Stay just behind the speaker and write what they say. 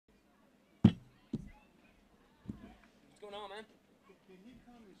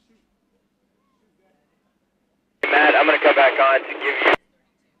Matt, I'm going to come back on to give you...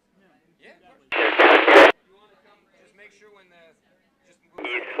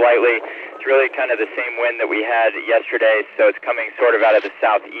 East slightly. It's really kind of the same wind that we had yesterday, so it's coming sort of out of the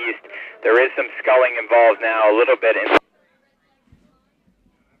southeast. There is some sculling involved now, a little bit in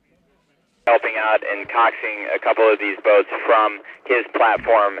helping out and coxing a couple of these boats from his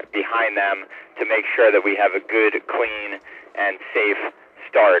platform behind them to make sure that we have a good, clean, and safe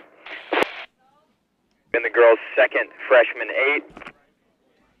start. In the girls' second freshman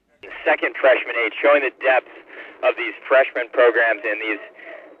 8. Second freshman 8, showing the depth of these freshman programs in these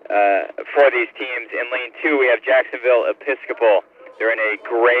for these teams. In lane 2, we have Jacksonville Episcopal. They're in a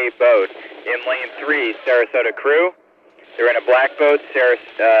gray boat. In lane 3, Sarasota Crew. They're in a black boat.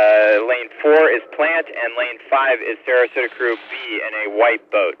 Lane 4 is Plant, and lane 5 is Sarasota Crew B in a white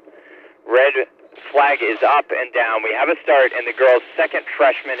boat. Red flag is up and down. We have a start in the girls' second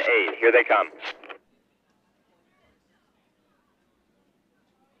freshman 8. Here they come.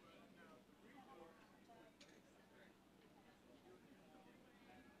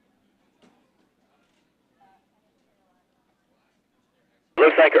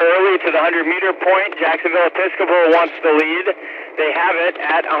 Looks like early to the 100-meter point. Jacksonville Episcopal wants the lead. They have it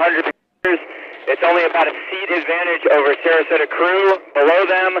at 100 meters. It's only about a seat advantage over Sarasota Crew. Below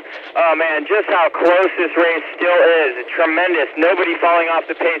them, oh man, just how close this race still is. It's tremendous. Nobody falling off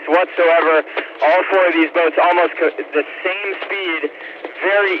the pace whatsoever. All 4 of these boats almost the same speed,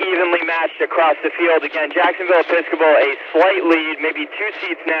 very evenly matched across the field. Again, Jacksonville Episcopal a slight lead, maybe 2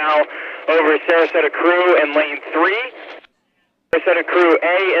 seats now over Sarasota Crew in lane 3. Sarasota Crew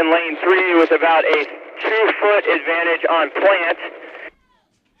A in lane 3 with about a 2-foot advantage on Plant.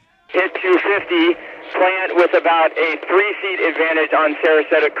 Hit 250. Plant with about a 3-seat advantage on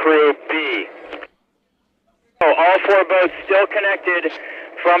Sarasota Crew B. So all 4 boats still connected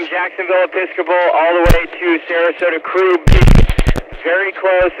from Jacksonville Episcopal all the way to Sarasota Crew B. Very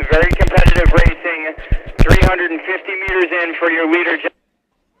close, very competitive racing. 350 meters in for your leader.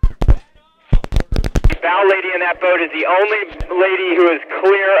 Bow lady in that boat is the only lady who is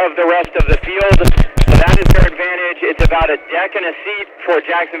clear of the rest of the field, so that is their advantage. It's about a deck and a seat for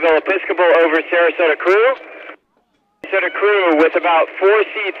Jacksonville Episcopal over Sarasota Crew. Sarasota Crew with about 4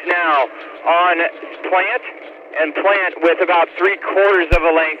 seats now on Plant, and Plant with about 3/4 of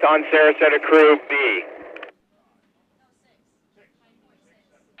a length on Sarasota Crew B.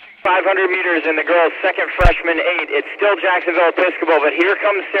 500 meters in the girls' second freshman 8. It's still Jacksonville Episcopal, but here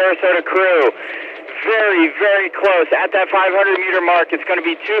comes Sarasota Crew. Very, very close at that 500-meter mark. It's going to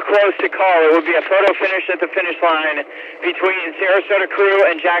be too close to call. It would be a photo finish at the finish line between Sarasota Crew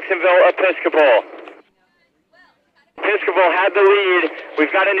and Jacksonville Episcopal. Episcopal had the lead.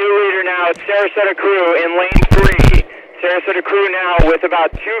 We've got a new leader now. It's Sarasota Crew in lane 3. Sarasota Crew now with about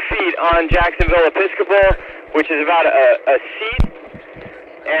 2 feet on Jacksonville Episcopal, which is about a seat.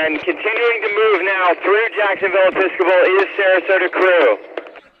 And continuing to move now through Jacksonville Episcopal is Sarasota Crew.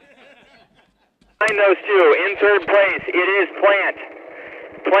 Behind those 2, in 3rd place, it is Plant.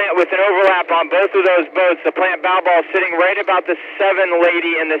 Plant with an overlap on both of those boats. The Plant bow ball sitting right about the 7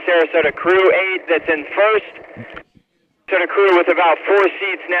 lady in the Sarasota Crew 8 that's in 1st. Sarasota Crew with about 4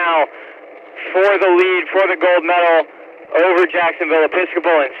 seats now for the lead, for the gold medal over Jacksonville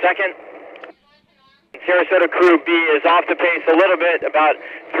Episcopal in 2nd. Sarasota Crew B is off the pace a little bit, about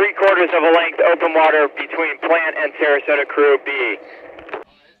 3/4 of a length open water between Plant and Sarasota Crew B.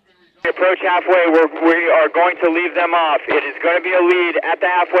 We approach halfway, we are going to leave them off. It is going to be a lead at the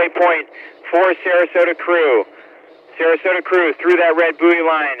halfway point for Sarasota Crew. Sarasota Crew through that red buoy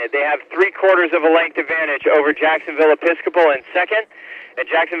line. They have 3/4 of a length advantage over Jacksonville Episcopal in 2nd. And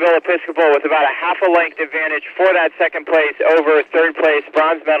Jacksonville Episcopal with about a half a length advantage for that 2nd place over 3rd place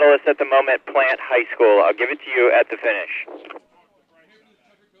bronze medalist at the moment, Plant High School. I'll give it to you at the finish.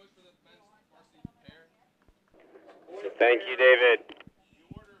 Thank you, David.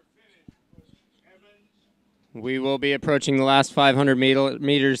 We will be approaching the last 500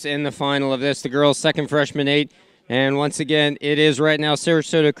 meters in the final of this. The girls' second freshman 8. And once again, it is right now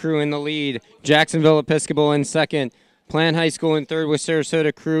Sarasota Crew in the lead. Jacksonville Episcopal in 2nd. Plant High School in 3rd with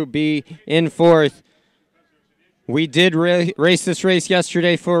Sarasota Crew B in 4th. We did race this race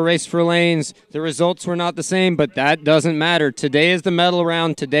yesterday for a race for lanes. The results were not the same, but that doesn't matter. Today is the medal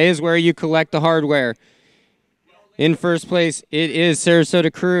round. Today is where you collect the hardware. In 1st place, it is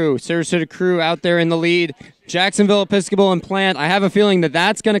Sarasota Crew. Sarasota Crew out there in the lead. Jacksonville Episcopal and Plant. I have a feeling that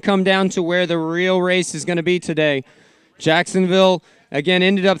that's going to come down to where the real race is going to be today. Jacksonville, again,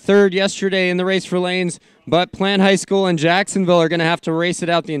 ended up 3rd yesterday in the race for lanes, but Plant High School and Jacksonville are going to have to race it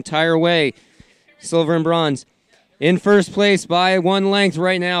out the entire way. Silver and bronze. In first place by 1 length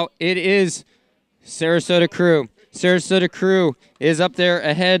right now, it is Sarasota Crew. Sarasota Crew is up there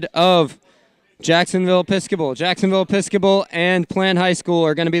ahead of Jacksonville Episcopal. Jacksonville Episcopal and Plant High School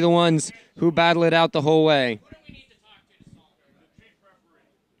are going to be the ones who battle it out the whole way.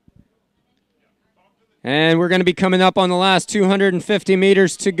 And we're going to be coming up on the last 250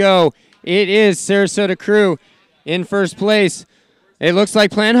 meters to go. It is Sarasota Crew in first place. It looks like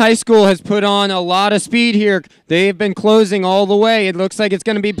Plant High School has put on a lot of speed here. They've been closing all the way. It looks like it's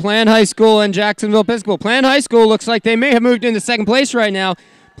going to be Plant High School and Jacksonville Episcopal. Plant High School looks like they may have moved into second place right now.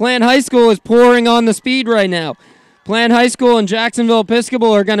 Plant High School is pouring on the speed right now. Plant High School and Jacksonville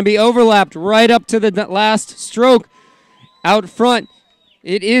Episcopal are going to be overlapped right up to the last stroke out front.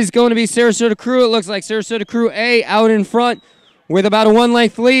 It is going to be Sarasota Crew. It looks like Sarasota Crew A out in front with about a 1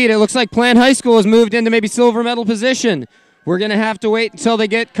 length lead. It looks like Plant High School has moved into maybe silver medal position. We're going to have to wait until they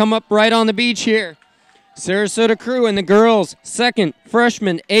come up right on the beach here. Sarasota Crew and the girls, second,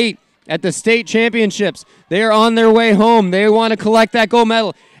 freshman, 8 at the state championships. They are on their way home. They want to collect that gold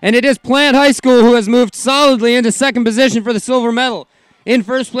medal. And it is Plant High School who has moved solidly into second position for the silver medal. In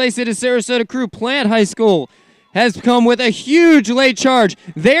first place, it is Sarasota Crew. Plant High School has come with a huge late charge.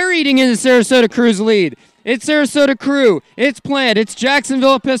 They're eating into Sarasota Crew's lead. It's Sarasota Crew, it's Plant, it's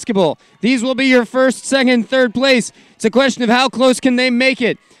Jacksonville Episcopal. These will be your first, second, third place. It's a question of how close can they make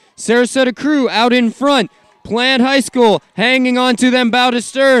it. Sarasota Crew out in front. Plant High School hanging on to them bow to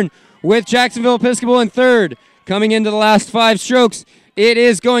stern with Jacksonville Episcopal in third. Coming into the last 5 strokes, it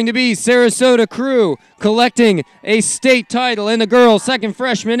is going to be Sarasota Crew collecting a state title in the girls, second,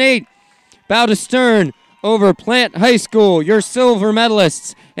 freshman, 8. Bow to stern over Plant High School, your silver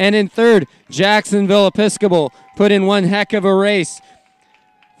medalists. And in third, Jacksonville Episcopal put in one heck of a race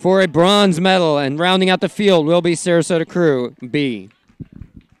for a bronze medal. And rounding out the field will be Sarasota Crew B.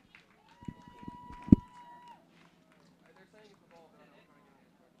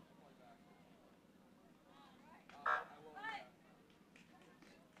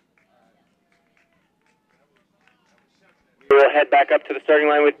 We will head back up to the starting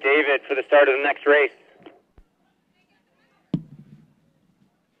line with David for the start of the next race.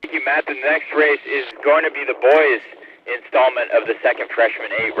 Thank you, Matt. The next race is going to be the boys' installment of the second freshman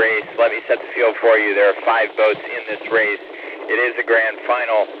 8 race. Let me set the field for you. There are 5 boats in this race. It is a grand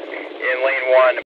final. In lane 1,